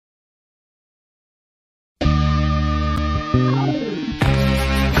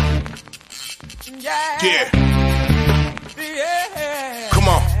Yeah. Come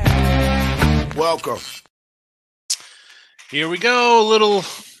on. Welcome. Here we go. A little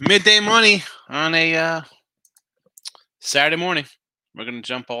midday money on a Saturday morning. We're going to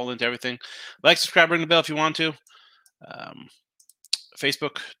jump all into everything. Like, subscribe, ring the bell if you want to.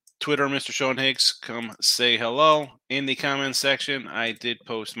 Facebook, Twitter, Mr. Sean Higgs. Come say hello in the comments section. I did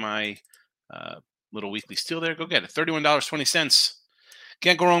post my little weekly steal there. Go get it. $31.20.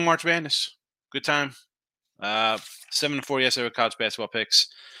 Can't go wrong, March Madness. Good time. 7-4 yesterday with college basketball picks.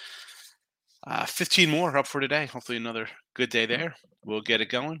 15 more up for today. Hopefully another good day there. We'll get it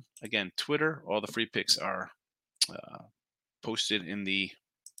going. Again, Twitter, all the free picks are posted in the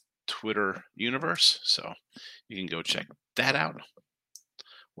Twitter universe. So you can go check that out.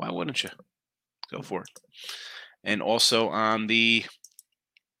 Why wouldn't you? Go for it. And also on the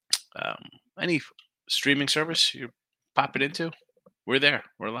any streaming service you pop it into, we're there.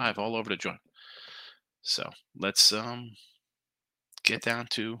 We're live all over the joint. So let's get down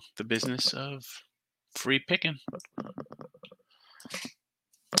to the business of free picking.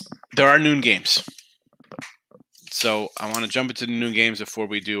 There are noon games. So I want to jump into the noon games before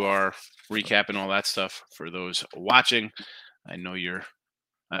we do our recap and all that stuff. For those watching, I know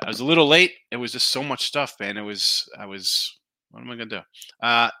I was a little late. It was just so much stuff, man. What am I going to do?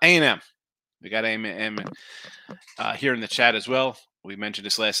 A&M. We got A&M here in the chat as well. We mentioned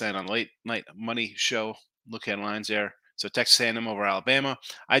this last night on Late Night Money Show. Look at lines there. So Texas A&M over Alabama.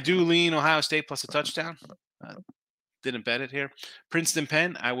 I do lean Ohio State plus a touchdown. Didn't bet it here. Princeton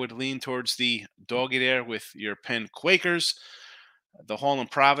Penn, I would lean towards the doggy there with your Penn Quakers. The Hall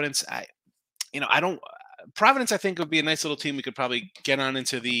and Providence. Providence, I think, would be a nice little team. We could probably get on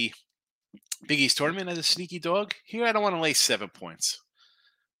into the Big East tournament as a sneaky dog. Here, I don't want to lay 7 points.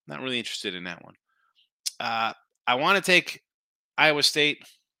 Not really interested in that one. I want to take Iowa State.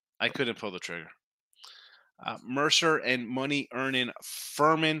 I couldn't pull the trigger. Mercer and money earning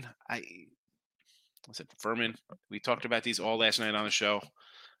Furman. Furman. We talked about these all last night on the show.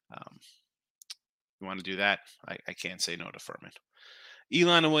 You want to do that? I can't say no to Furman.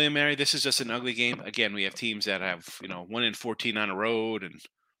 Elon and William Mary. This is just an ugly game. Again, we have teams that have 1-14 on the road and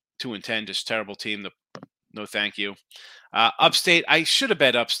 2-10. Just terrible team. No, thank you. Upstate. I should have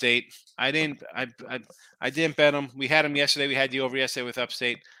bet Upstate. I didn't. I didn't bet them. We had them yesterday. We had the over yesterday with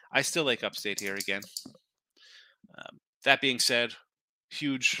Upstate. I still like Upstate here again. That being said,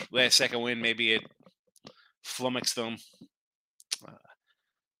 huge last-second win. Maybe it flummoxed them.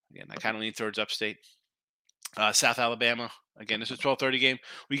 Again, I kind of lean towards Upstate. South Alabama. Again, this is a 12:30 game.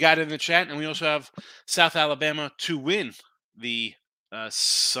 We got it in the chat, and we also have South Alabama to win the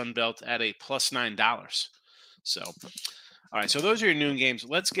Sun Belt at a plus $9. So, all right. So those are your noon games.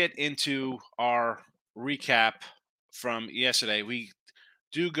 Let's get into our recap from yesterday. We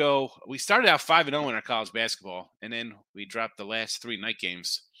started out 5-0 in our college basketball, and then we dropped the last 3 night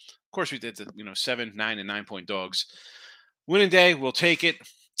games. Of course, we did the 7, 9, and 9-point dogs. Winning day, we'll take it.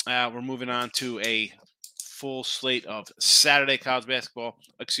 We're moving on to a full slate of Saturday college basketball.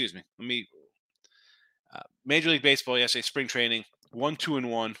 Excuse me. Major League Baseball yesterday, spring training,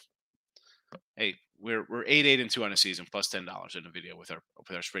 1-2-1. Hey, we're 8-8-2 on the season, plus $10 in the video with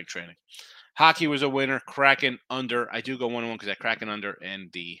our spring training. Hockey was a winner. Kraken under. I do go 1-1 because I Kraken under, and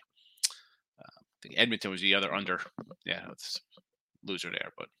I think Edmonton was the other under. Yeah, it's loser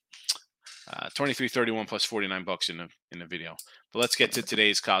there, but 23-31 plus $49 in the video. But let's get to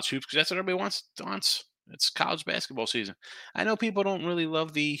today's college hoops because that's what everybody wants. It's college basketball season. I know people don't really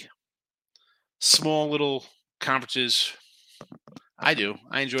love the small little conferences. I do.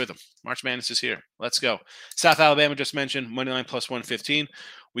 I enjoy them. March Madness is here. Let's go. South Alabama just mentioned, moneyline plus 115.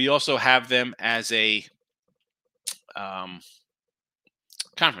 We also have them as a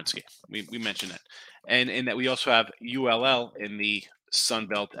conference game. We mentioned that. And in that we also have ULL in the Sun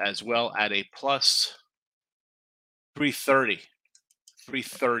Belt as well at a plus 330.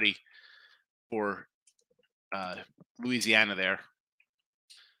 330 for Louisiana there.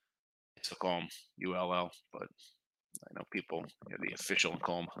 I still call them ULL, but I know people, the official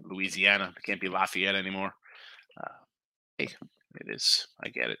call them Louisiana. It can't be Lafayette anymore. Hey, it is. I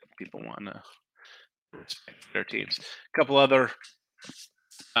get it. People want to respect their teams. A couple other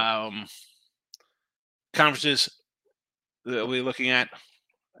conferences that we're looking at.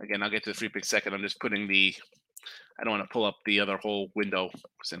 Again, I'll get to the free pick second. I'm just putting I don't want to pull up the other whole window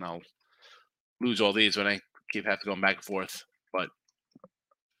because then I'll lose all these when I keep having to go back and forth. But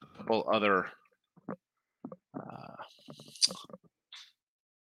a couple other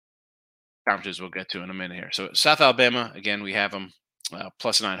conferences we'll get to in a minute here. So South Alabama, again, we have them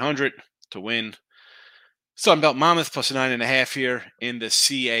plus 900 to win. Sunbelt Monmouth plus 9.5 here in the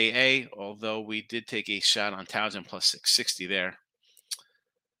CAA, although we did take a shot on Townsend plus 660 there.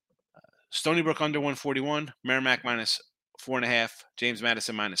 Stony Brook under 141, Merrimack minus 4.5, James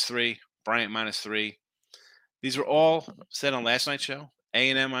Madison minus 3, Bryant minus 3. These were all set on last night's show.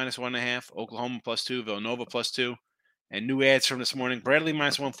 A&M minus 1.5, Oklahoma plus 2, Villanova plus 2, and new ads from this morning. Bradley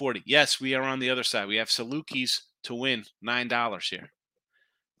minus 140. Yes, we are on the other side. We have Salukis to win $9 here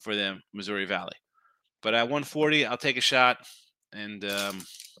for them, Missouri Valley. But at 140, I'll take a shot. And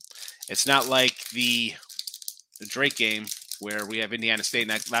it's not like the Drake game where we have Indiana State,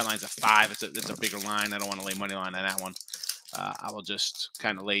 and that line's a 5. It's a bigger line. I don't want to lay money line on that one. I will just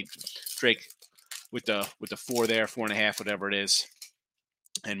kind of lay Drake with the 4 there, 4.5, whatever it is,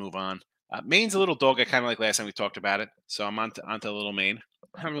 and move on. Maine's a little dog. I kind of like last time we talked about it, so I'm onto a little Maine.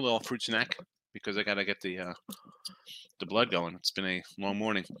 I'm having a little fruit snack because I got to get the blood going. It's been a long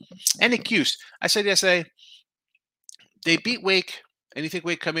morning. And the Cuse. I said yesterday, they beat Wake, and you think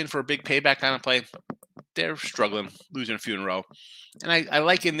Wake come in for a big payback kind of play? They're struggling, losing a few in a row. And I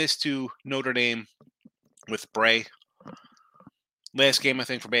liken this to Notre Dame with Bray. Last game, I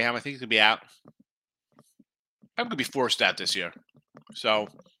think, for Bayham. I think he's going to be out. I'm going to be forced out this year. So,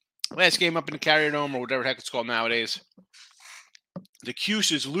 last game up in the Carrier Dome, or whatever the heck it's called nowadays. The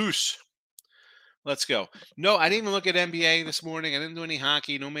Cuse is loose. Let's go. No, I didn't even look at NBA this morning. I didn't do any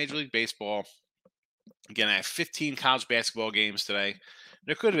hockey, no Major League Baseball. Again, I have 15 college basketball games today.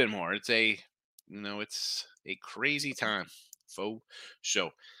 There could have been more. It's a crazy time. Faux show.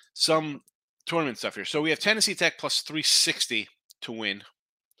 Some tournament stuff here. So we have Tennessee Tech plus 360 to win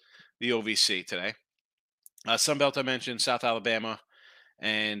the OVC today. Sunbelt I mentioned, South Alabama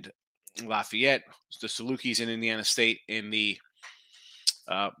and Lafayette. The Salukis in Indiana State in the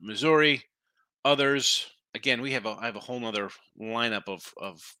Missouri. Others, again, I have a whole nother lineup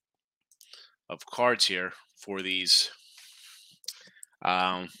of cards here for these.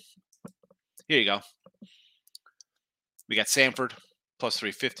 Here you go. We got Samford plus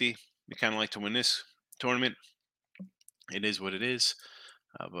 350. We kind of like to win this tournament. It is what it is.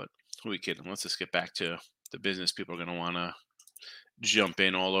 But who are we kidding? Let's just get back to the business. People are going to want to jump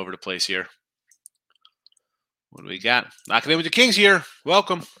in all over the place here. What do we got? Locking in with the Kings here.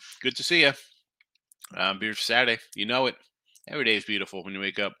 Welcome. Good to see you. Beautiful Saturday. You know it. Every day is beautiful when you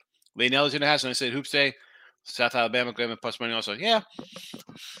wake up. Lainell's in the house, and I said, Hoops Day. South Alabama going to plus money also. Yeah.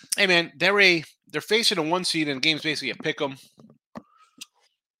 Hey, man, they're facing a 1 seed, and the game's basically a pick 'em.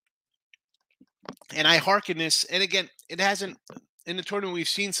 And I hearken this, and again, it hasn't in the tournament. We've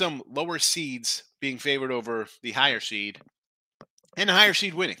seen some lower seeds being favored over the higher seed, and the higher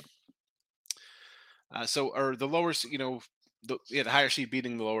seed winning. Or the lower, the higher seed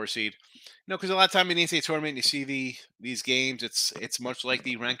beating the lower seed. Because a lot of time in the NCAA tournament, you see these games. It's much like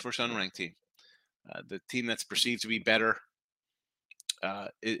the ranked versus unranked team. The team that's perceived to be better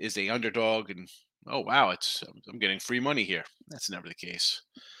is a underdog, and oh wow, I'm getting free money here. That's never the case.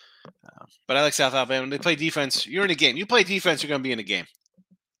 But I like South Alabama. When they play defense, you're in a game. You play defense, you're going to be in a game.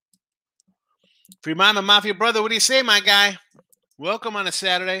 Fremont Mafia brother, what do you say, my guy? Welcome on a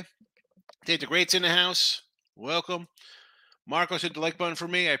Saturday. Take the Greats in the house. Welcome. Marcos hit the like button for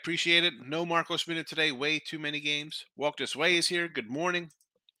me. I appreciate it. No Marcos minute today. Way too many games. Walk This Way is here. Good morning.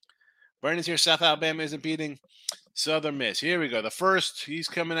 Brandon's here. South Alabama isn't beating Southern Miss. Here we go. The first, he's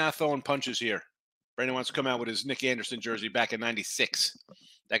coming out throwing punches here. Brandon wants to come out with his Nick Anderson jersey back in 96.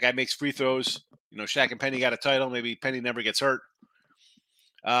 That guy makes free throws. Shaq and Penny got a title. Maybe Penny never gets hurt.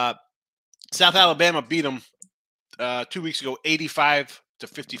 South Alabama beat them 2 weeks ago,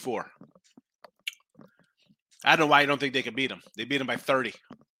 85-54. I don't know why you don't think they can beat them. They beat them by 30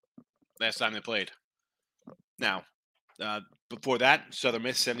 last time they played. Now, before that, Southern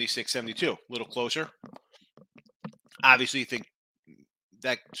Miss 76-72, a little closer. Obviously, you think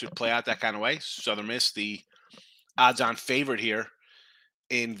that should play out that kind of way. Southern Miss, the odds-on favorite here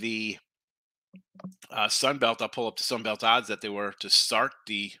in the Sun Belt. I'll pull up the Sun Belt odds that they were to start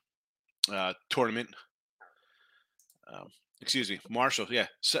the tournament. Marshall. Yeah,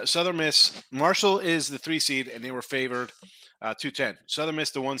 Southern Miss. Marshall is the 3 seed, and they were favored 210. Southern Miss,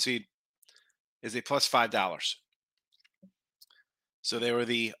 the 1 seed, is a plus $5. So they were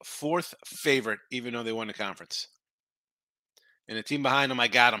the 4th favorite, even though they won the conference. And the team behind them, I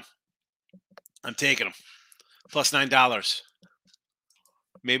got them. I'm taking them. Plus $9.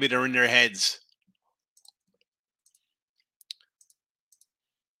 Maybe they're in their heads.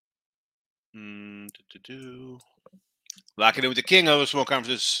 Locking in with the King. Other small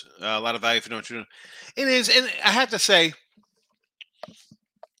conferences, a lot of value for Notre Dame. It is, and I have to say,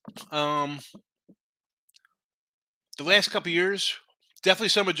 the last couple of years, definitely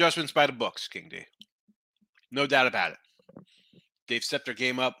some adjustments by the books, King D. No doubt about it. They've stepped their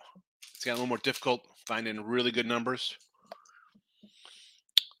game up. It's gotten a little more difficult finding really good numbers.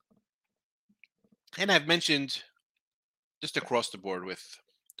 And I've mentioned just across the board with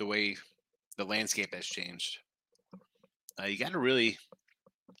the way the landscape has changed. You got to really,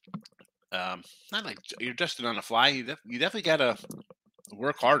 not like you're just on the fly. You definitely got to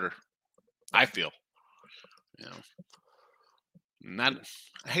work harder. I feel, you know, not.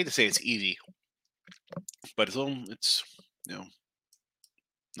 I hate to say it's easy, but it's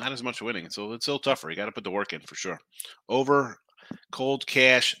not as much winning. It's still tougher. You got to put the work in for sure. Over Cold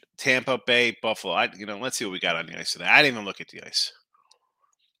Cash, Tampa Bay, Buffalo. Let's see what we got on the ice today. I didn't even look at the ice.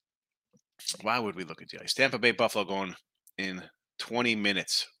 Why would we look at the ice? Tampa Bay, Buffalo going in 20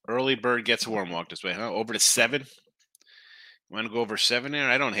 minutes. Early bird gets a warm walk this way, huh? Over to 7. You want to go over 7 there?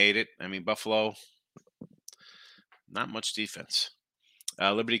 I don't hate it. I mean, Buffalo, not much defense.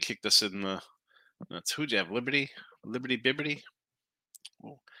 Liberty kicked us in the. That's who'd you have? Liberty Bibbity.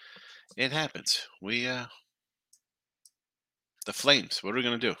 Well, it happens. We the Flames. What are we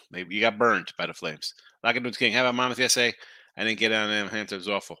gonna do? Maybe you got burned by the Flames. Like I King. How about Monmouth yesterday? I didn't get on them. Hampton was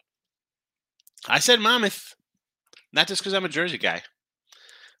awful. I said Monmouth, not just because I'm a Jersey guy,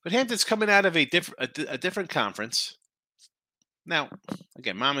 but Hampton's coming out of a different conference. Now,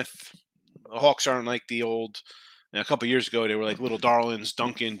 again, Monmouth, the Hawks aren't like the old. A couple years ago, they were like little darlings,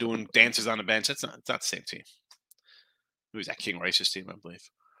 dunking, doing dances on the bench. It's not the same team. Who was that? King Rice's team, I believe.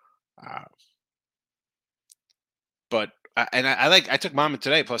 But I took Monmouth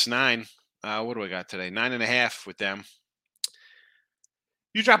today plus 9. What do I got today? 9.5 with them.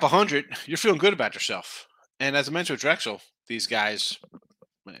 You drop 100, you're feeling good about yourself. And as I mentioned with Drexel, these guys,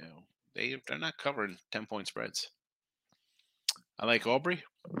 they're not covering 10-point spreads. I like Aubrey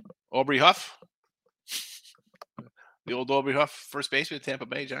Huff. The old Aubrey Huff, first baseman, Tampa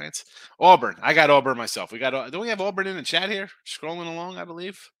Bay Giants. Auburn. I got Auburn myself. Don't we have Auburn in the chat here? Scrolling along, I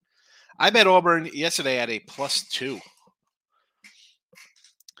believe. I bet Auburn yesterday at a +2.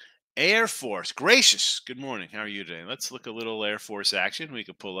 Air Force. Gracious. Good morning. How are you today? Let's look a little Air Force action. We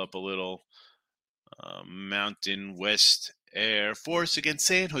could pull up a little Mountain West Air Force against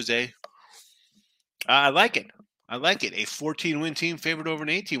San Jose. I like it. A 14-win team favored over an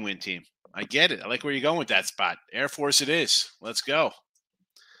 18-win team. I get it. I like where you're going with that spot. Air Force it is. Let's go.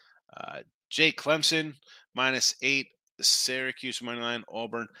 Jake Clemson, -8. Syracuse money line.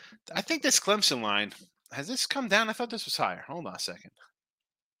 Auburn. I think this Clemson line, has this come down? I thought this was higher. Hold on a second.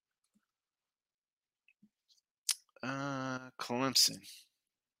 Clemson.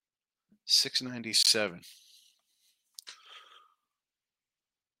 697.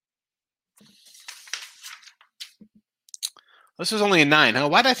 This was only a 9, huh?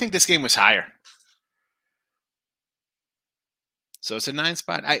 Why did I think this game was higher? So it's a 9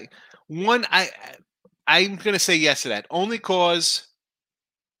 spot. I'm going to say yes to that. Only cause,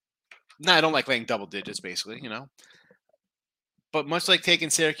 I don't like laying double digits, basically, But much like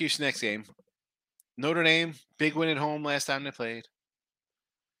taking Syracuse next game, Notre Dame, big win at home last time they played.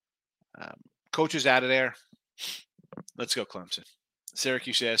 Coach is out of there. Let's go Clemson.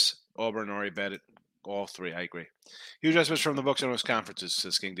 Syracuse, yes. Auburn, already bet it. All 3, I agree. Huge adjustments from the books on those conferences,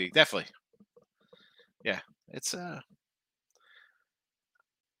 says King D. Definitely. Yeah, it's not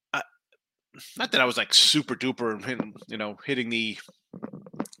that I was like super duper, hitting the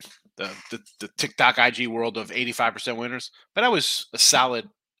TikTok IG world of 85% winners, but I was a solid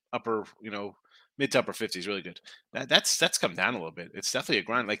upper, mid to upper 50s, really good. That's come down a little bit. It's definitely a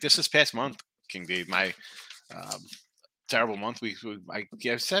grind. Like this past month, King D, my terrible month. I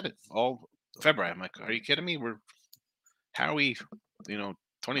said it all February. I'm like, are you kidding me? How are we,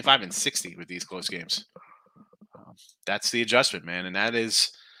 25 and 60 with these close games? That's the adjustment, man, and that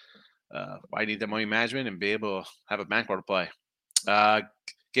is why I need the money management and be able to have a bankroll to play.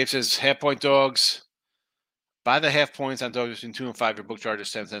 Gabe says half-point dogs. Buy the half points on dogs between 2 and 5. Your book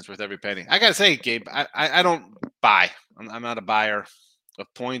charges 10 cents worth every penny. I gotta say, Gabe, I don't buy. I'm not a buyer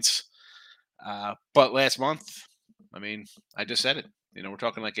of points. But last month, I mean, I just said it. We're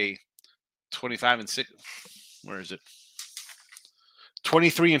talking like a 25 and 6. Where is it?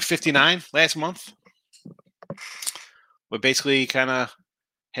 23 and 59 last month. But basically, kind of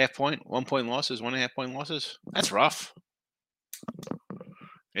half point, 1 point losses, 1.5 point losses. That's rough.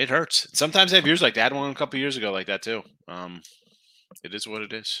 It hurts. Sometimes I have years like that. I had one a couple years ago like that too. It is what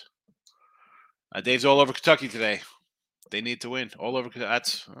it is. Dave's all over Kentucky today. They need to win. All over.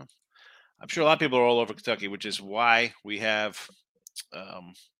 I'm sure a lot of people are all over Kentucky, which is why we have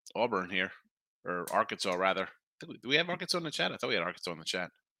Auburn here, or Arkansas rather. Do we have Arkansas in the chat? I thought we had Arkansas in the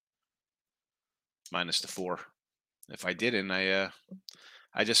chat. Minus the 4. If I didn't, I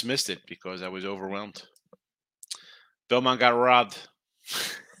just missed it because I was overwhelmed. Belmont got robbed.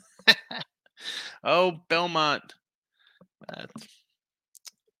 Oh, Belmont.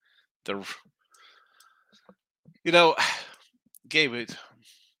 You know, Gabe,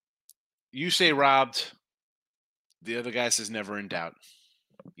 you say robbed. The other guy says never in doubt.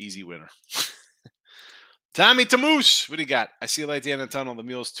 Easy winner. Tommy Tamoose, what do you got? I see a light at the end of the tunnel. The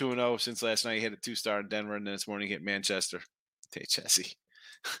Mule's 2-0 since last night. He hit a 2-star in Denver, and then this morning he hit Manchester. Hey, Jesse.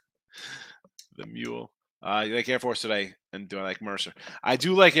 The Mule. You like Air Force today, and do I like Mercer? I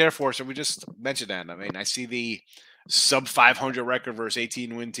do like Air Force, and we just mentioned that. I mean, I see the sub 500 record versus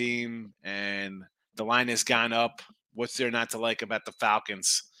 18-win team, and the line has gone up. What's there not to like about the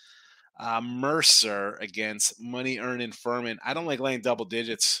Falcons? Mercer against money earning Furman. I don't like laying double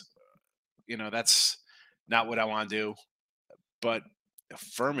digits. That's not what I want to do. But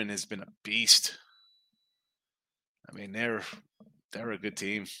Furman has been a beast. I mean, they're a good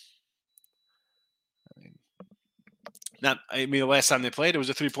team. The last time they played, it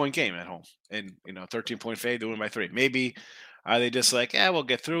was a 3-point game at home, and 13-point fade, they win by 3. Maybe are they just like, we'll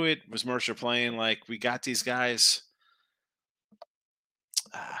get through it? Was Mercer playing like we got these guys?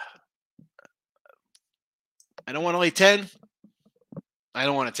 I don't want to lay 10. I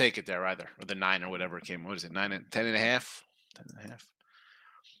don't want to take it there either, or the 9 or whatever it came. What is it? 9 and 10 and a half. 10 and a half.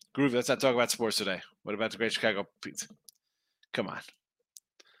 Groovy, let's not talk about sports today. What about the Great Chicago Pizza? Come on.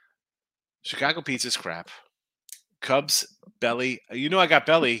 Chicago Pizza's crap. Cubs, belly. I got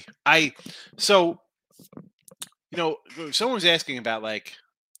belly. Someone was asking about like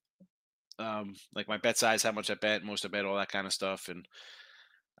my bet size, how much I bet, most I bet, all that kind of stuff.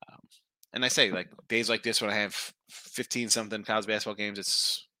 And I say, like, days like this when I have 15-something college basketball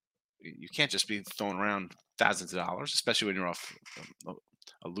games, you can't just be throwing around thousands of dollars, especially when you're off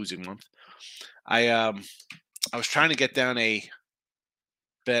a losing month. I was trying to get down a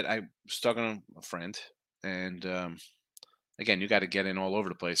bet. I was talking to a friend, and again, you got to get in all over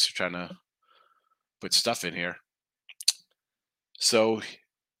the place. You're trying to put stuff in here. So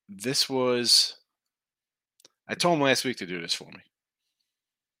this was, I told him last week to do this for me.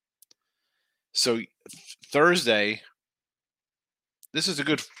 So Thursday, this is a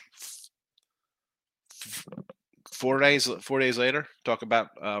good 4 days later, talk about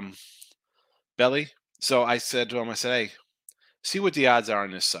belly. So I said to him, hey, see what the odds are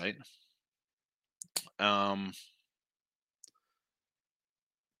on this site. And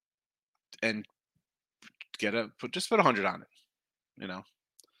just put 100 on it,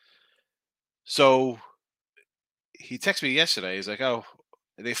 So he texted me yesterday. He's like, oh,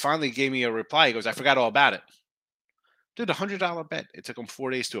 they finally gave me a reply. He goes, I forgot all about it. Dude, $100 bet. It took them 4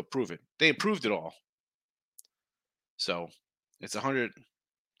 days to approve it. They approved it all. So it's 100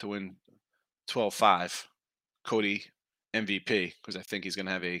 to win 12-5. Cody MVP, because I think he's going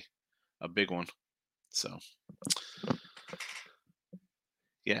to have a big one. So,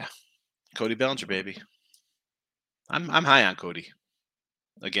 yeah. Cody Bellinger, baby. I'm high on Cody.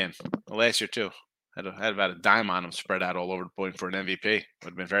 Again, last year too. Had about a dime on him spread out all over the point for an MVP. Would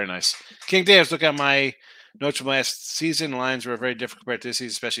have been very nice. King Davis, look at my notes from last season. The lines were very different compared to this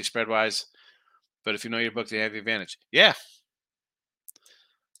season, especially spread-wise. But if you know your book, they have the advantage. Yeah.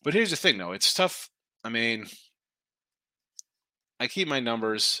 But here's the thing, though. It's tough. I mean, I keep my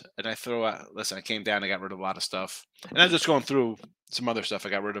numbers, and I throw out. Listen, I came down. I got rid of a lot of stuff. And I'm just going through some other stuff I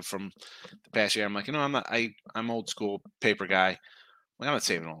got rid of from the past year. I'm like, I'm old school paper guy. I'm not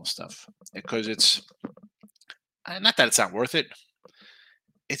saving all this stuff because it's not that it's not worth it.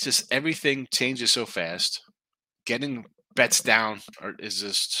 It's just everything changes so fast. Getting bets down is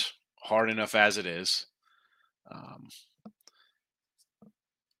just hard enough as it is.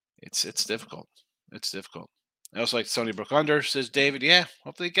 It's difficult. It's difficult. I also like Stony Brook under, says David. Yeah,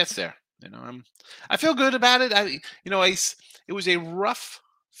 hopefully it gets there. I feel good about it. It was a rough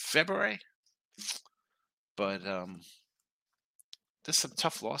February, but there's some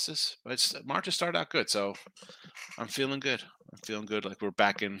tough losses, but March has started out good, so I'm feeling good. Like we're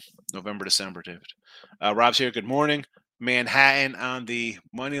back in November, December, David. Rob's here. Good morning. Manhattan on the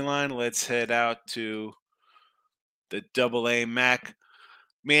money line. Let's head out to the AA MAC.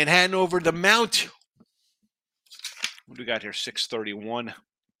 Manhattan over the Mount. What do we got here? 631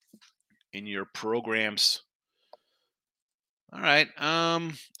 in your programs. All right.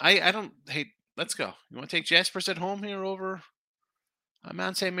 I don't hate. Let's go. You want to take Jaspers at home here over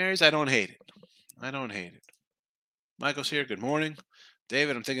Mount St. Mary's? I don't hate it. Michael's here. Good morning.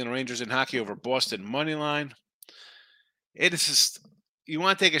 David, I'm thinking the Rangers in hockey over Boston money line. It is just, you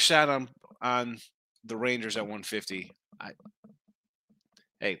want to take a shot on the Rangers at 150.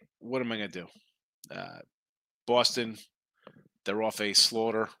 Hey, what am I going to do? Boston, they're off a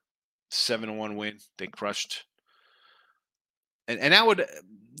slaughter, 7-1 win. They crushed And that would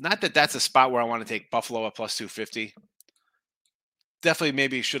not that that's a spot where I want to take Buffalo at plus 250. Definitely,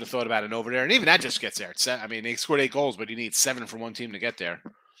 maybe should have thought about it over there, and even that just gets there. I mean, they scored 8 goals, but you need 7 from one team to get there.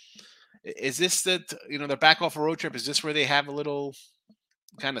 Is this they're back off a road trip? Is this where they have a little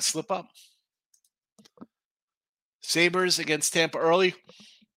kind of slip up? Sabres against Tampa early.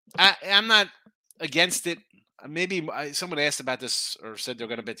 I'm not against it. Maybe someone asked about this or said they're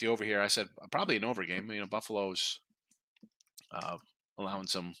going to bet the over here. I said probably an over game. Buffalo's allowing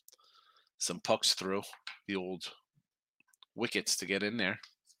some pucks through the old wickets to get in there,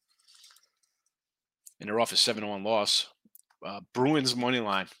 and they're off a 7-1 loss. Bruins money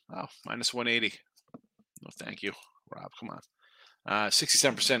line. Oh, minus 180. No, thank you, Rob. Come on.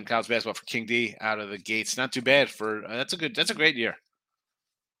 67% college basketball for King D out of the gates. Not too bad for that's a great year.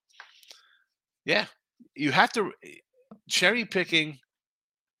 Yeah, you have to cherry picking.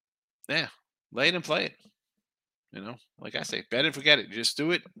 Yeah, lay it and play it. Like I say, bet and forget it. Just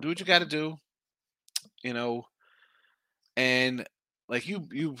do it. Do what you got to do. And like you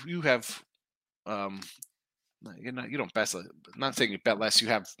have, you don't bet. Not saying you bet less. You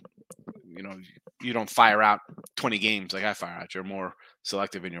have, you don't fire out 20 games like I fire out. You're more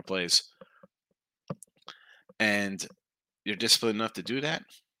selective in your plays, and you're disciplined enough to do that,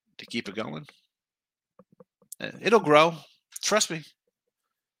 to keep it going. It'll grow. Trust me.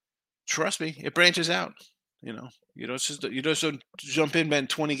 It branches out. You don't jump in betting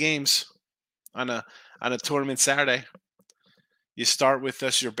 20 games on a tournament Saturday. You start with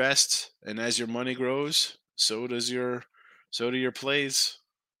your best, and as your money grows, so do your plays.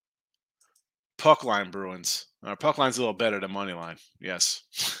 Puck line Bruins. Our puck line's a little better than money line. Yes.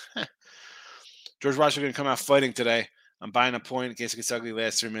 George Washington going to come out fighting today. I'm buying a point in case it gets ugly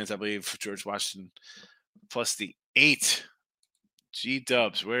last 3 minutes, I believe, for George Washington. Plus the 8.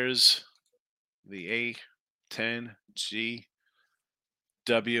 G-dubs. Where's the A10 G-W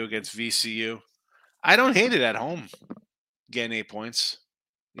against VCU? I don't hate it at home. Getting 8 points.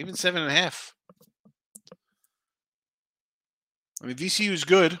 Even 7.5. I mean, VCU is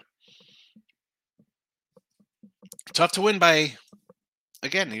good. Tough to win by,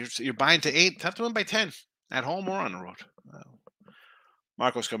 again, you're buying to 8. Tough to win by 10 at home or on the road.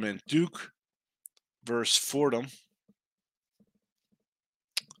 Marco's coming in. Duke versus Fordham.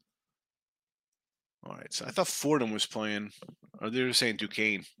 All right, so I thought Fordham was playing, or they were saying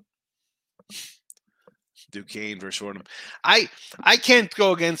Duquesne. Duquesne versus Fordham. I can't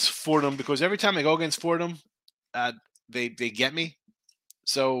go against Fordham because every time I go against Fordham, they get me.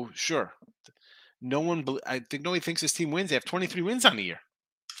 So sure, I think nobody thinks this team wins. They have 23 wins on the year.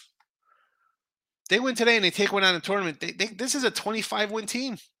 They win today and they take one out of the tournament. This is a 25-win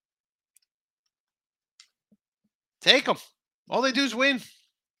team. Take them. All they do is win.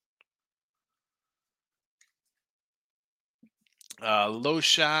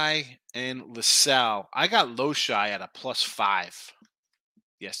 Loshai and LaSalle. I got Loshai at a +5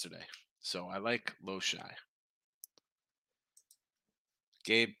 yesterday. So I like Loshai.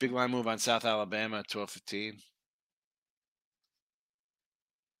 Gabe, big line move on South Alabama, 12-15.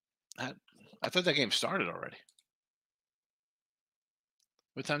 I thought that game started already.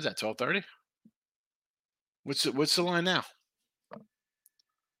 What time is that? 12:30? What's the line now?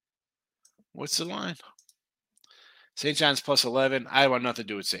 What's the line? St. John's +11. I want nothing to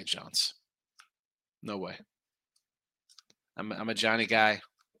do with St. John's. No way. I'm a Johnny guy.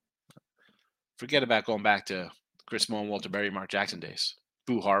 Forget about going back to Chris Moen, Walter Berry, Mark Jackson days.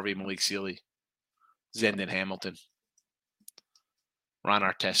 Boo Harvey, Malik Sealy, Zendon Hamilton, Ron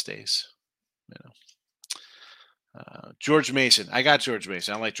Artest days. George Mason. I got George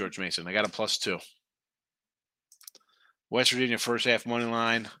Mason. I like George Mason. I got a +2. West Virginia first half money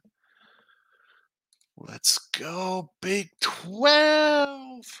line. Let's go Big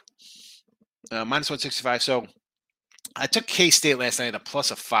 12. -165. So I took K-State last night at a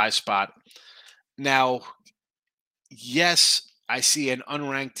 +5 spot. Now, yes, I see an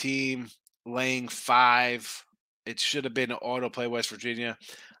unranked team laying 5. It should have been an autoplay West Virginia.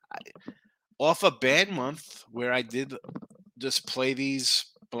 Off a bad month where I did just play these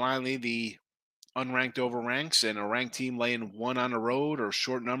blindly, the unranked over ranks, and a ranked team laying 1 on the road or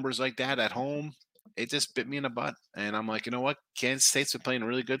short numbers like that at home, it just bit me in the butt. And I'm like, you know what? Kansas State's been playing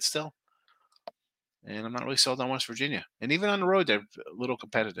really good still. And I'm not really sold on West Virginia. And even on the road, they're a little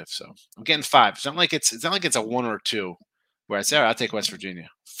competitive. So I'm getting 5. It's not like it's a 1 or 2 where I say, all right, I'll take West Virginia.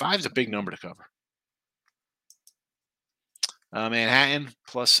 5 is a big number to cover. Manhattan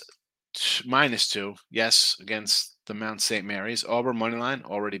 -2. Yes, against the Mount St. Mary's. Auburn moneyline,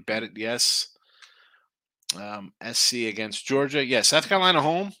 already bet it. Yes. SC against Georgia. Yes. South Carolina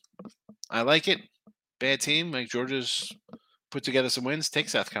home. I like it. Bad team. Like Georgia's put together some wins, take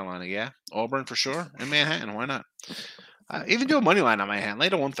South Carolina. Yeah, Auburn for sure, and Manhattan. Why not? Even do a money line on Manhattan. Lay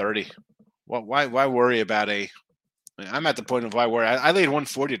to 130. Well, why worry about a? I'm at the point of why worry. I laid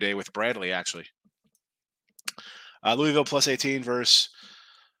 140 today with Bradley actually. Louisville plus 18 versus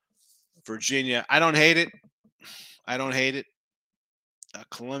Virginia. I don't hate it.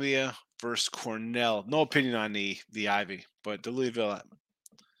 Columbia versus Cornell. No opinion on the Ivy, but the Louisville. I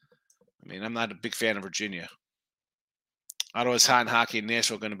mean, I'm not a big fan of Virginia. Ottawa's hot in hockey.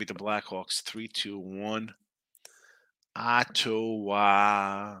 Nashville going to beat the Blackhawks 3-2-1.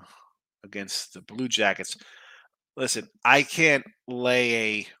 Ottawa against the Blue Jackets. Listen, I can't lay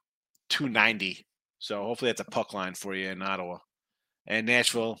a 290, so hopefully that's a puck line for you in Ottawa. And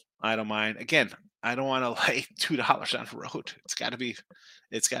Nashville, I don't mind. Again, I don't want to lay $2 on the road. It's got to be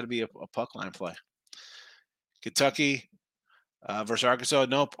a puck line play. Kentucky versus Arkansas.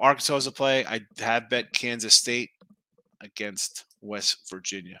 Nope, Arkansas is a play. I have bet Kansas State against West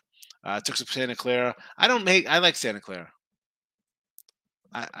Virginia. Took some Santa Clara. I like Santa Clara.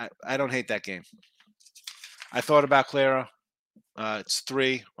 I don't hate that game. I thought about Clara. It's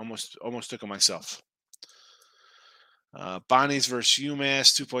 3. Almost took it myself. Bonnie's versus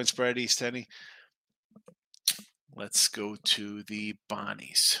UMass. 2-point spread. East Tenney. Let's go to the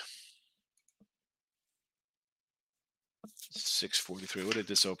Bonnies. 643. What did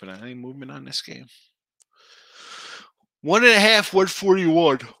this open at? Any movement on this game? 1.5,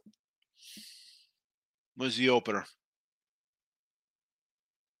 141 was the opener.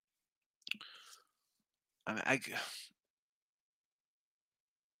 I mean,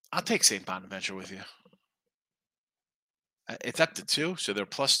 I'll take St. Bonaventure with you. It's up to 2, so they're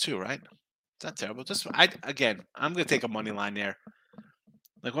 +2, right? It's not terrible. I'm going to take a money line there.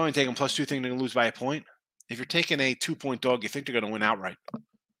 Like, when I'm taking +2, think they're going to lose by a point. If you're taking a 2-point dog, you think they're going to win outright. I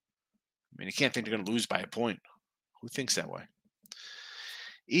mean, you can't think they're going to lose by a point. Who thinks that way?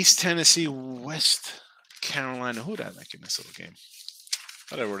 East Tennessee, West Carolina. Who did I like in this little game? I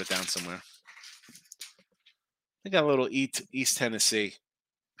thought I wrote it down somewhere. I got a little East Tennessee.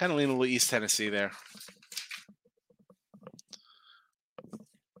 Kind of lean a little East Tennessee there.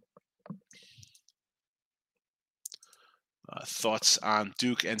 Thoughts on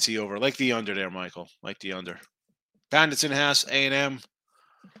Duke NC over? Like the under there, Michael. Like the under. Bandits in house. A&M.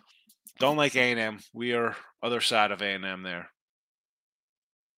 Don't like A&M. We are other side of A&M there.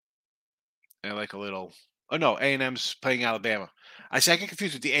 I like a little. Oh no, A&M's playing Alabama. I get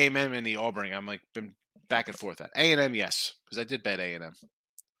confused with the A&M and the Auburn. I'm like been back and forth. At A&M, yes, because I did bet A&M.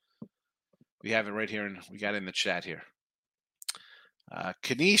 We have it right here, and we got it in the chat here.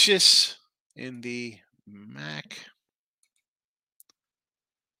 Canisius in the MAC.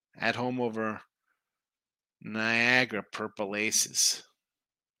 At home over Niagara Purple Aces.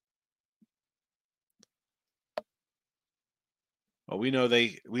 Well, we know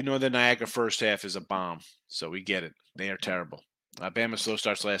the Niagara first half is a bomb, so we get it. They are terrible. Bama slow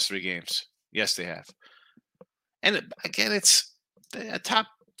starts last 3 games. Yes, they have. And again, it's a top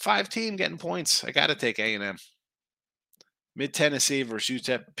 5 team getting points. I got to take A&M. Mid Tennessee versus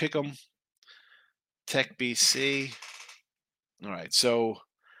UTEP. Pick 'em. Tech BC. All right, so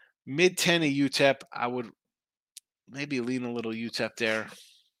Mid Tennessee UTEP. I would maybe lean a little UTEP there.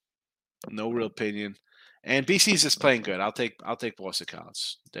 No real opinion. And BC's just playing good. I'll take Boston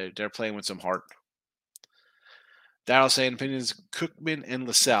College. They're playing with some heart. Daryl saying opinions, Cookman and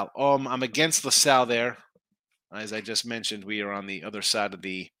LaSalle. I'm against LaSalle there. As I just mentioned, we are on the other side of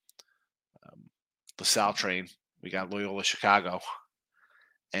the LaSalle train. We got Loyola Chicago.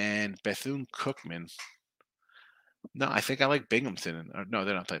 And Bethune-Cookman. No, I think I like Binghamton. No,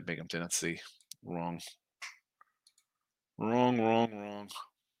 they're not playing Binghamton. That's the wrong.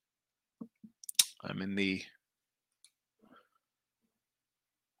 I'm in the.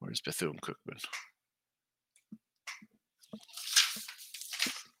 Where's Bethune-Cookman?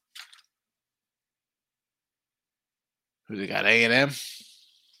 Who they got? A&M.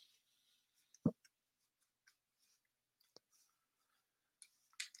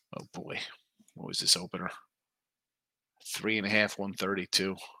 Oh boy, what was this opener? 3.5,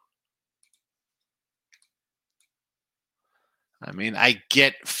 132. I mean, I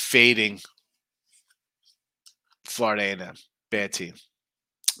get fading Florida A&M. Bad team.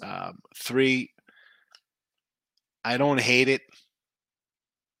 3, I don't hate it.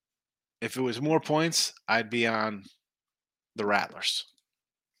 If it was more points, I'd be on the Rattlers.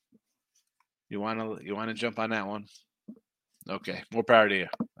 You want to jump on that one? Okay, more power to you.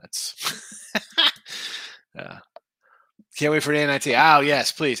 That's can't wait for the NIT. Oh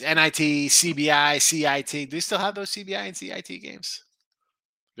yes, please. NIT, CBI, CIT. Do you still have those CBI and CIT games?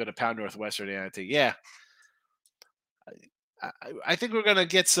 Go to Pound Northwestern NIT. Yeah. I think we're gonna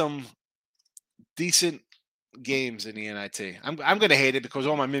get some decent games in the NIT. I'm gonna hate it because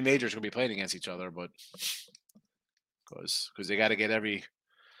all my mid majors are gonna be playing against each other, but because they got to get every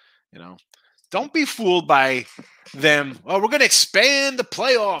you know. Don't be fooled by them. Oh, we're gonna expand the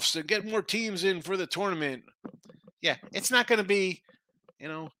playoffs and get more teams in for the tournament. Yeah, it's not gonna be.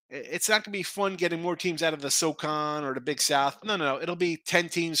 It's not going to be fun getting more teams out of the SoCon or the Big South. No. It'll be 10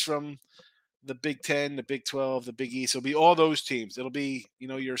 teams from the Big 10, the Big 12, the Big East. It'll be all those teams. It'll be,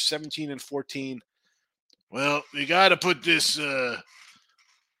 your 17 and 14. Well, we got to put this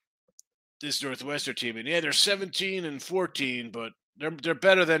Northwestern team in. Yeah, they're 17 and 14, but they're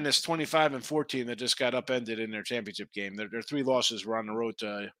better than this 25 and 14 that just got upended in their championship game. Their 3 losses were on the road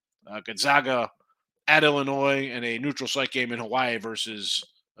to Gonzaga, at Illinois, and a neutral site game in Hawaii versus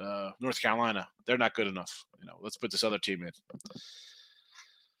North Carolina. They're not good enough. Let's put this other team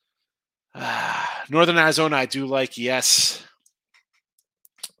in. Northern Arizona, I do like. Yes.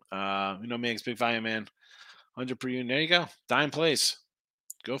 Man's big volume, man. 100 per unit. There you go. Dime plays.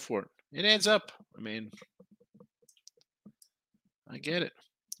 Go for it. It adds up. I get it.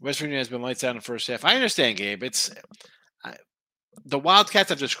 West Virginia has been lights out in the first half. I understand, Gabe. The Wildcats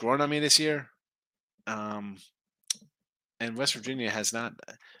have just grown on me this year. And West Virginia has not.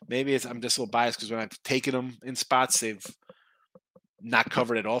 Maybe I'm just a little biased because when I've taken them in spots, they've not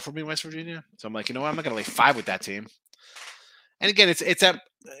covered at all for me, West Virginia. So I'm like, I'm not going to lay 5 with that team. And again, it's at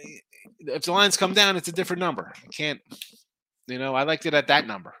if the lines come down, it's a different number. I can't, I liked it at that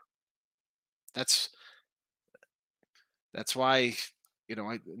number. That's why,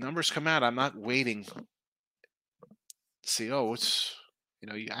 numbers come out. I'm not waiting to see, what's,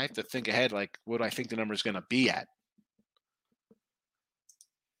 I have to think ahead, like, what do I think the number is going to be at?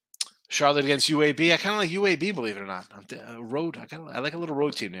 Charlotte against UAB. I kind of like UAB, believe it or not. Road. I like a little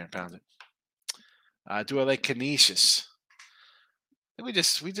road team there. Pound it. Do I like Canisius? We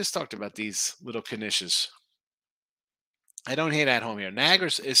just talked about these little Canisius. I don't hate at home here. Niagara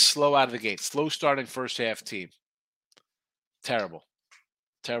is slow out of the gate. Slow starting first half team. Terrible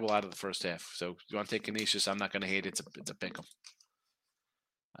out of the first half. So you want to take Canisius? I'm not going to hate it. It's a pick 'em.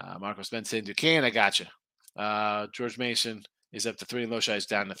 Marcos Benson, Duquesne. I got you. George Mason is up to 3, and Loshai is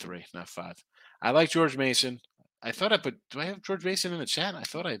down to 3, not 5. I like George Mason. I thought do I have George Mason in the chat?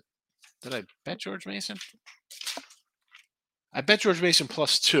 Did I bet George Mason? I bet George Mason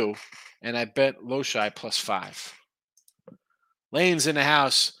 +2, and I bet Loshai +5. Lane's in the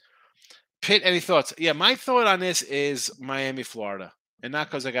house. Pitt, any thoughts? Yeah, my thought on this is Miami, Florida. And not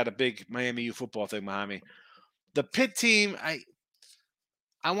because I got a big Miami U football thing behind me. The Pitt team,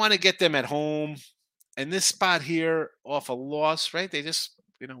 I want to get them at home. And this spot here off a loss, right? They just,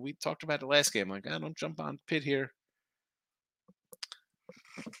 we talked about the last game. Like, don't jump on Pitt here.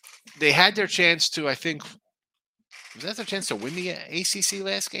 They had their chance to, I think, was that their chance to win the ACC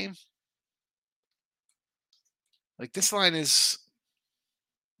last game? Like, this line is,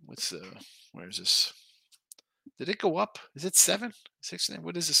 where is this? Did it go up? Is it 7? 6?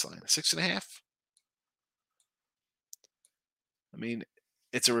 What is this line? 6.5?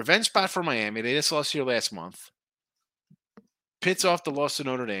 It's a revenge spot for Miami. They just lost here last month. Pitt's off the loss to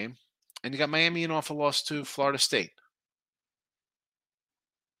Notre Dame. And you got Miami in off a loss to Florida State.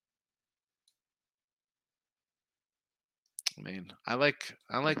 I like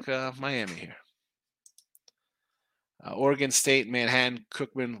Miami here. Oregon State, Manhattan,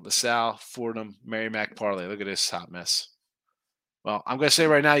 Cookman, LaSalle, Fordham, Merrimack parlay. Look at this hot mess. Well, I'm going to say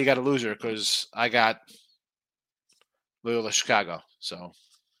right now you got a loser because I got Loyola Chicago. So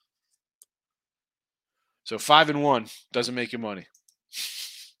 5-1 doesn't make you money.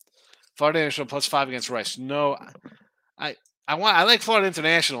 Florida International +5 against Rice. No, I like Florida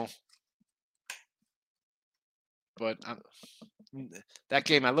International, but that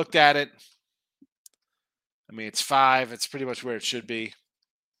game I looked at it. It's 5. It's pretty much where it should be.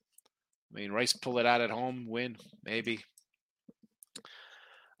 Rice pull it out at home, win, maybe.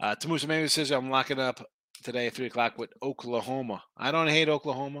 Tamusa Maybe says I'm locking up today at 3 o'clock with Oklahoma. I don't hate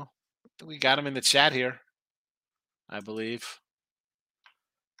Oklahoma. I think we got them in the chat here, I believe.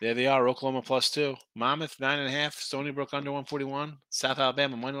 There they are, Oklahoma +2. Monmouth, 9.5. Stony Brook under 141. South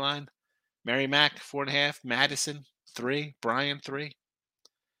Alabama, money line. Merrimack, 4.5. Madison, 3. Bryan, 3.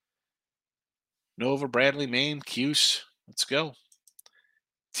 Nova, Bradley, Maine, Cuse. Let's go.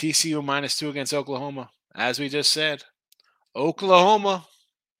 TCU -2 against Oklahoma. As we just said, Oklahoma.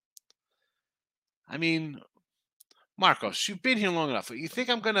 Marcos, you've been here long enough. You think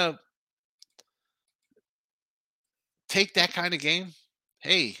I'm going to take that kind of game?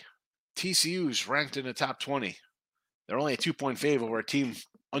 Hey, TCU's ranked in the top 20. They're only a 2-point favorite over a team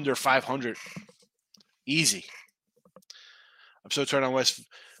under 500. Easy. I'm so turned on West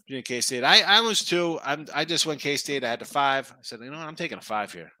Virginia K-State. I was too. I just went K-State. I had the 5. I said, you know what? I'm taking a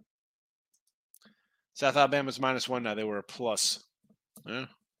 5 here. South Alabama's -1 now. They were a plus. Yeah.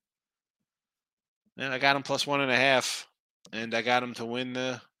 And I got them +1.5. And I got them to win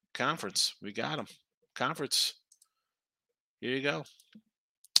the conference. We got them. Conference. Here you go.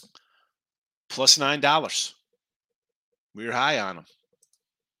 +$9. We were high on them.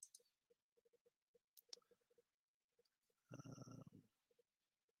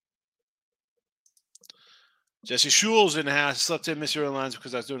 Jesse Schul's in the house. I slept in Mr. Airlines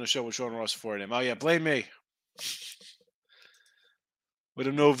because I was doing a show with Sean Ross before him. Oh, yeah. Blame me. With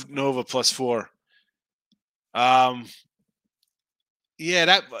a Nova +4. Yeah,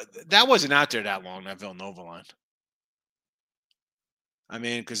 that wasn't out there that long, that Villanova line. I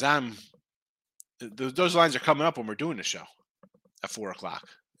mean, because those lines are coming up when we're doing the show at 4:00.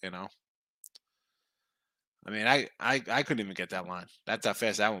 You know, I mean, I couldn't even get that line. That's how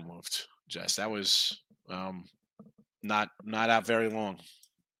fast that one moved. Just that was not out very long.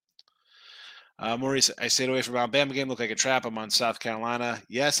 Maurice, I stayed away from Alabama game. Looked like a trap. I'm on South Carolina.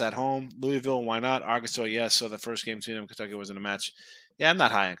 Yes, at home. Louisville, why not? Arkansas, yes. So the first game between them, Kentucky wasn't a match. Yeah, I'm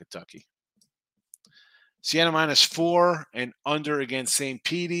not high on Kentucky. Siena -4 and under against St.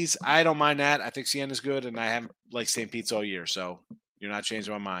 Pete's. I don't mind that. I think Siena's good, and I haven't liked St. Pete's all year, so you're not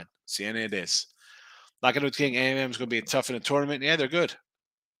changing my mind. Siena it is. Not going to King. A&M is going to be tough in a tournament. Yeah, they're good.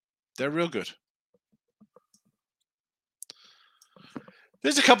 They're real good.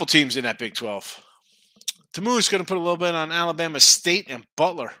 There's a couple teams in that Big 12. Tamu's going to put a little bit on Alabama State and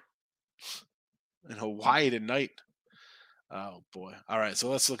Butler in Hawaii tonight. Oh, boy. All right, so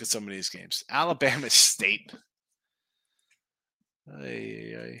let's look at some of these games. Alabama State.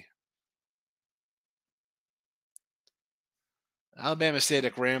 Alabama State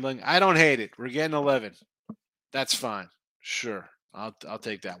at Grambling. I don't hate it. We're getting 11. That's fine. Sure. I'll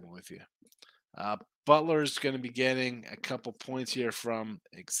take that one with you. Butler's going to be getting a couple points here from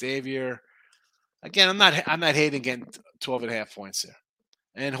Xavier. Again, I'm not hating getting 12.5 points there.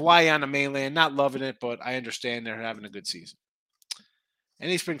 And Hawaii on the mainland, not loving it, but I understand they're having a good season.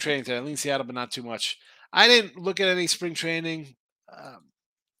 Any spring training today? I lean Seattle, but not too much. I didn't look at any spring training.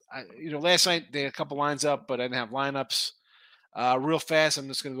 Last night they had a couple lines up, but I didn't have lineups. Real fast, I'm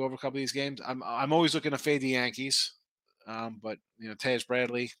just going to go over a couple of these games. I'm always looking to fade the Yankees, but Taj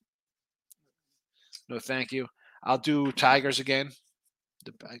Bradley. No, thank you. I'll do Tigers again.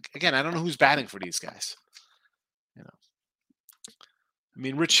 Again, I don't know who's batting for these guys. I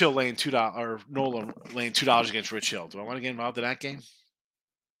mean, Rich Hill laying $2 or Nola laying $2 against Rich Hill. Do I want to get involved in that game?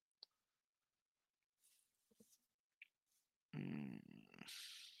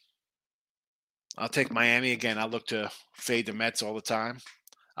 I'll take Miami again. I look to fade the Mets all the time.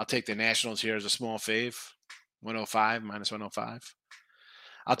 I'll take the Nationals here as a small fave. 105 -105.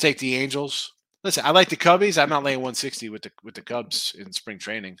 I'll take the Angels. Listen, I like the Cubbies. I'm not laying 160 with the Cubs in spring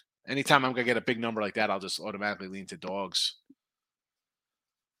training. Anytime I'm gonna get a big number like that, I'll just automatically lean to dogs.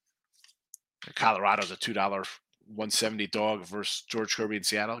 Colorado's a $2 170 dog versus George Kirby in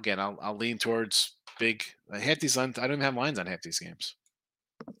Seattle. Again, I'll lean towards big. Half these lines, I don't even have lines on half these games.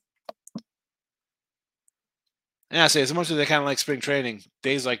 And I say, as much as they kind of like spring training,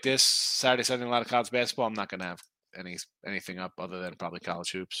 days like this, Saturday, Sunday, a lot of college basketball, I'm not going to have anything up other than probably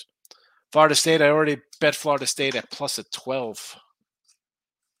college hoops. Florida State, I already bet Florida State at +12.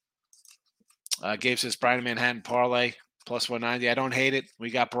 Gabe says Bryant Manhattan parlay +190. I don't hate it. We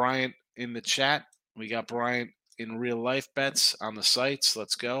got Bryant in the chat. We got Bryant in real life bets on the sites.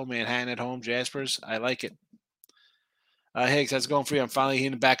 Let's go. Manhattan at home, Jaspers. I like it. Higgs, how's it going for you? I'm finally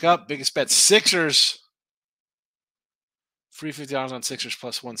heating back up. Biggest bet, Sixers. Free $50 on Sixers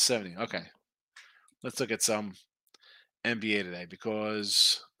 +170. Okay. Let's look at some NBA today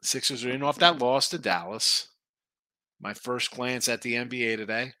because Sixers are in off that loss to Dallas. My first glance at the NBA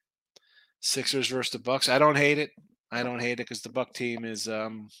today. Sixers versus the Bucks. I don't hate it. Because the Buck team is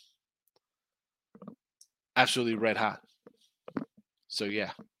absolutely red hot. So,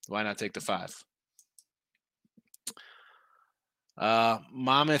 yeah, why not take the 5?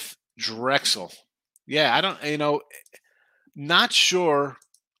 Monmouth Drexel. Yeah, I don't, not sure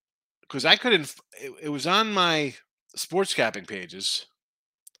because I couldn't. It was on my sports capping pages,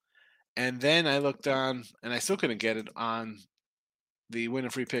 and then I looked on, and I still couldn't get it on the Win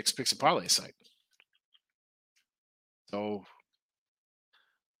and Free Picks and Parlay site. So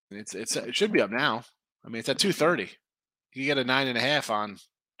it should be up now. I mean, it's at 2:30. You get a 9.5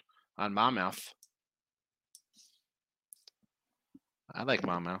 on Monmouth. I like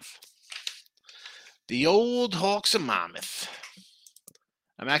Monmouth. The old Hawks of Monmouth.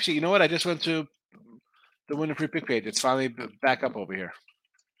 I'm actually, you know what? I just went to the winner free pick page. It's finally back up over here.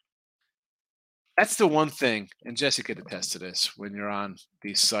 That's the one thing, and Jesse could attest to this when you're on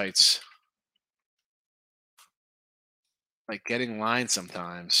these sites. Like getting lines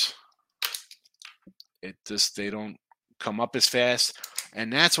sometimes, they don't come up as fast.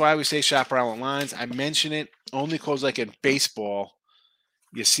 And that's why we say shop around with lines. I mention it only because, like in baseball,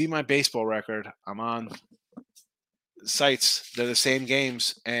 you see my baseball record. I'm on sites that are the same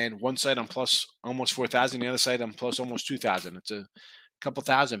games, and one site I'm plus almost 4,000, the other site I'm plus almost 2,000. It's a couple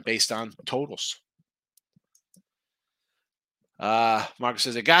thousand based on totals. Marcus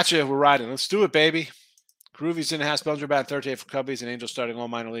says, I gotcha. We're riding. Let's do it, baby. Groovy's in the house. Bellinger batting 38 for Cubbies, and Angels starting all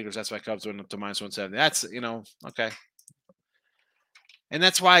minor leaguers. That's why Cubs went up to minus 170. That's, okay. And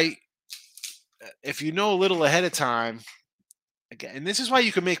that's why if you know a little ahead of time, again, and this is why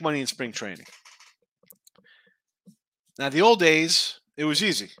you can make money in spring training. Now, the old days, it was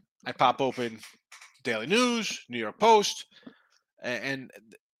easy. I pop open Daily News, New York Post, and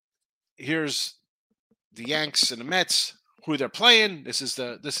here's the Yanks and the Mets, who they're playing. This is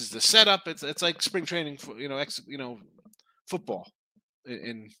the setup. It's like spring training for football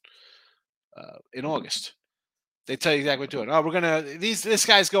in August. They tell you exactly what to do. Oh, we're gonna this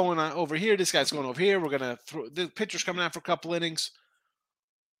guy's going over here. This guy's going over here. We're gonna throw the pitcher's coming out for a couple innings.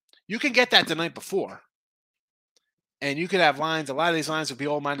 You can get that the night before, and you could have lines. A lot of these lines would be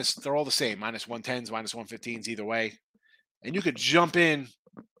all minus. They're all the same, minus 110s, minus 115s, either way. And you could jump in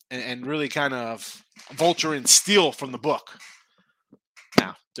and really kind of vulture and steal from the book.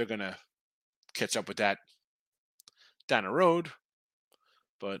 Now they're gonna catch up with that down the road,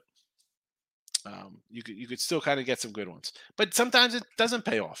 but you could still kind of get some good ones. But sometimes it doesn't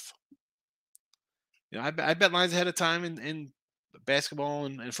pay off. I bet lines ahead of time in basketball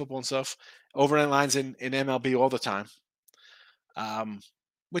and football and stuff. Overnight lines in MLB all the time,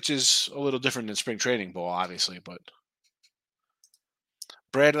 which is a little different than spring training ball, obviously. But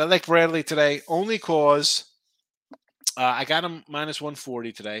I like Bradley today only cause I got him minus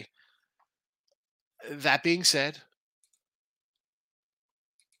 140 today. That being said,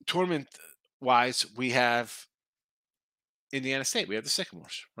 tournament-wise, we have Indiana State. We have the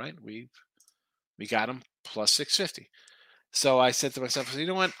Sycamores, right? We got them plus 650. So I said to myself, you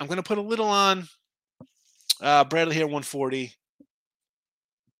know what? I'm going to put a little on Bradley here, 140.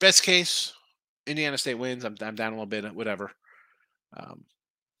 Best case, Indiana State wins. I'm down a little bit, whatever.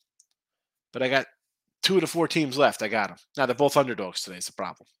 But I got 2 of the 4 teams left. I got them. Now, they're both underdogs today. It's a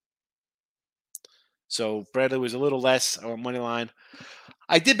problem. So Bradley was a little less on money line.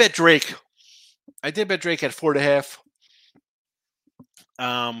 I did bet Drake. at 4.5.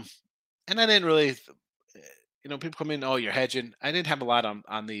 And I didn't really, people come in, oh, you're hedging. I didn't have a lot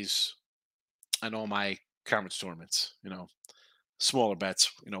on these, on all my conference tournaments, smaller bets,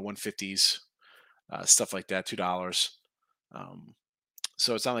 150s, stuff like that, $2.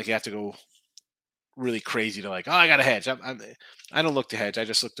 So it's not like you have to go really crazy to like, oh, I got to hedge. I don't look to hedge. I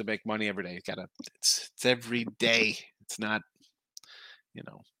just look to make money every day. It's every day. It's not,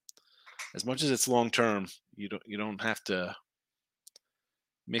 as much as it's long term, you don't have to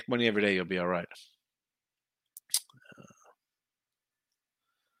make money every day. You'll be all right.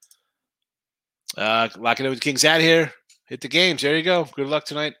 Locking it with the Kings out here. Hit the games. There you go. Good luck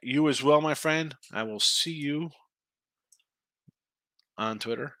tonight. You as well, my friend. I will see you on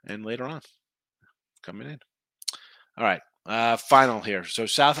Twitter and later on. Coming in. All right. Final here. So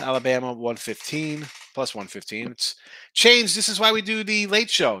South Alabama 115 plus 115. It's changed. This is why we do the late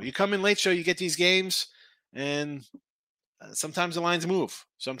show. You come in late show, you get these games, and sometimes the lines move.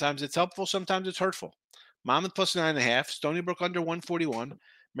 Sometimes it's helpful. Sometimes it's hurtful. Monmouth plus 9.5. Stony Brook under 141.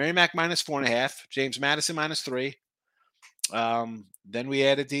 Merrimack minus 4.5. James Madison minus 3. Then we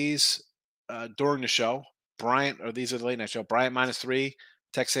added these during the show. These are the late night show. Bryant minus 3.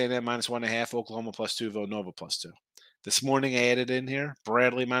 Texas A&M minus 1.5. Oklahoma plus 2. Villanova plus 2. This morning I added in here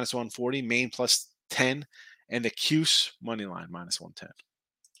Bradley minus 140. Maine plus 10. And the Cuse money line minus 110.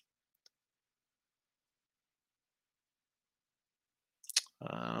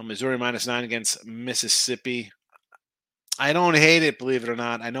 Missouri minus 9 against Mississippi. I don't hate it, believe it or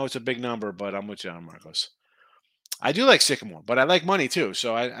not. I know it's a big number, but I'm with you on Marcos. I do like Sycamore, but I like money too.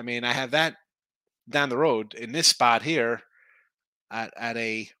 So I mean, I have that down the road in this spot here at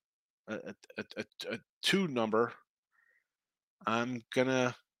a 2 number. I'm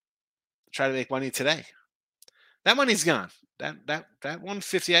gonna try to make money today. That money's gone. That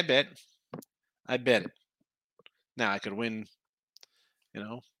 150, I bet it. Now I could win,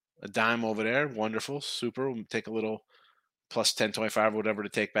 a dime over there. Wonderful, super. We'll take a little plus 10, 25, whatever the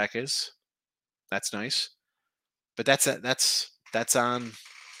take back is. That's nice. But that's on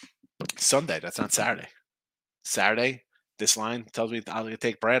Sunday. That's on Saturday. Saturday, this line tells me I'm going to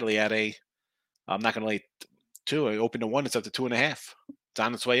take Bradley at a. I'm not going to lay 2. I open to 1. It's up to 2.5. It's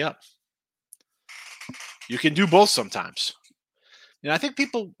on its way up. You can do both sometimes. I think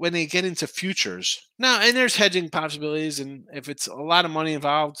people, when they get into futures now, and there's hedging possibilities, and if it's a lot of money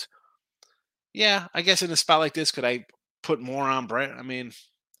involved, yeah, I guess in a spot like this, could I put more on Brett? I mean,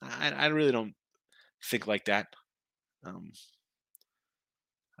 I really don't think like that.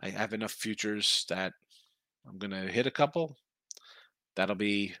 I have enough futures that I'm going to hit a couple. That'll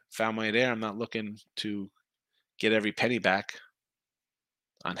be found money there. I'm not looking to get every penny back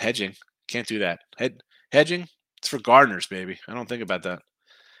on hedging. Can't do that. Hedging, it's for gardeners, baby. I don't think about that.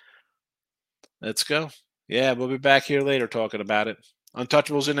 Let's go. Yeah, we'll be back here later talking about it.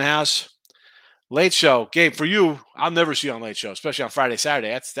 Untouchables in the house. Late show. Gabe, for you, I'll never see you on late show, especially on Friday, Saturday.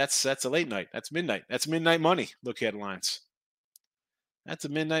 That's a late night. That's midnight. That's midnight money. Look headlines. That's a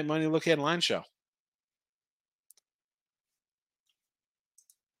midnight money look headline show.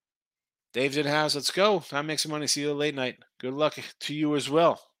 Dave's in the house. Let's go. Time to make some money. See you late night. Good luck to you as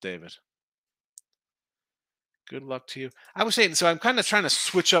well, David. Good luck to you. I was saying, so I'm kind of trying to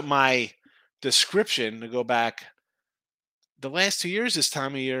switch up my description to go back. The last 2 years, this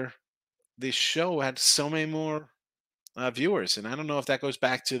time of year, this show had so many more viewers, and I don't know if that goes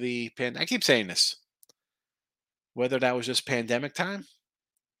back to the pandemic. I keep saying this, whether that was just pandemic time,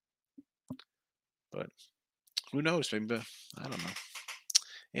 but who knows? Maybe, I don't know.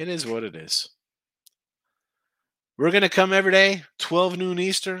 It is what it is. We're going to come every day, 12 noon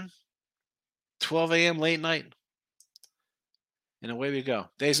Eastern, 12 a.m. late night, and away we go.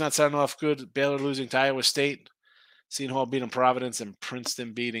 Day's not starting off good. Baylor losing to Iowa State. Seton Hall beating Providence, and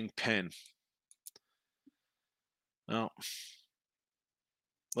Princeton beating Penn. Well,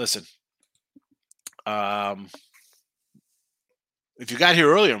 listen. If you got here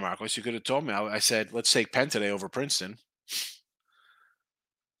earlier, Marcos, you could have told me. I said, let's take Penn today over Princeton.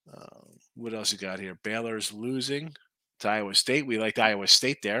 What else you got here? Baylor's losing to Iowa State. We liked Iowa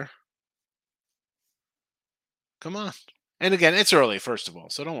State there. Come on. And again, it's early, first of all,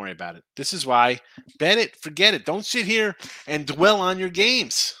 so don't worry about it. This is why. Bet it, forget it. Don't sit here and dwell on your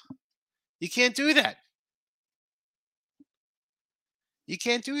games. You can't do that. You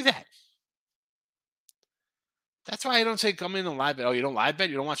can't do that. That's why I don't say come in and live bet. Oh, you don't live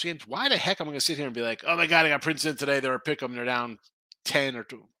bet? You don't watch the games? Why the heck am I going to sit here and be like, oh my God, I got Princeton today. They're a pick 'em. They're down 10 or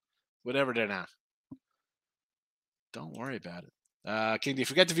 2, whatever they're down. Don't worry about it. King D,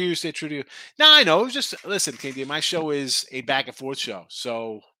 forget the view, stay true to you. No, I know. It was just, listen, King D, my show is a back and forth show.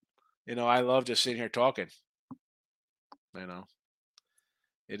 So, I love just sitting here talking.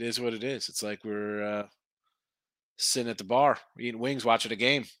 It is what it is. It's like we're sitting at the bar, eating wings, watching a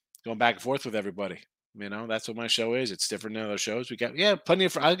game, going back and forth with everybody. That's what my show is. It's different than other shows. We got, plenty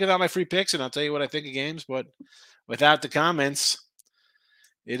of, I'll give out my free picks and I'll tell you what I think of games, but without the comments,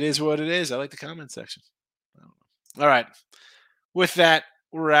 it is what it is. I like the comment section. I don't know. All right. With that,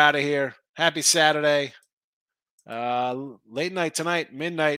 we're out of here. Happy Saturday. Late night tonight, midnight.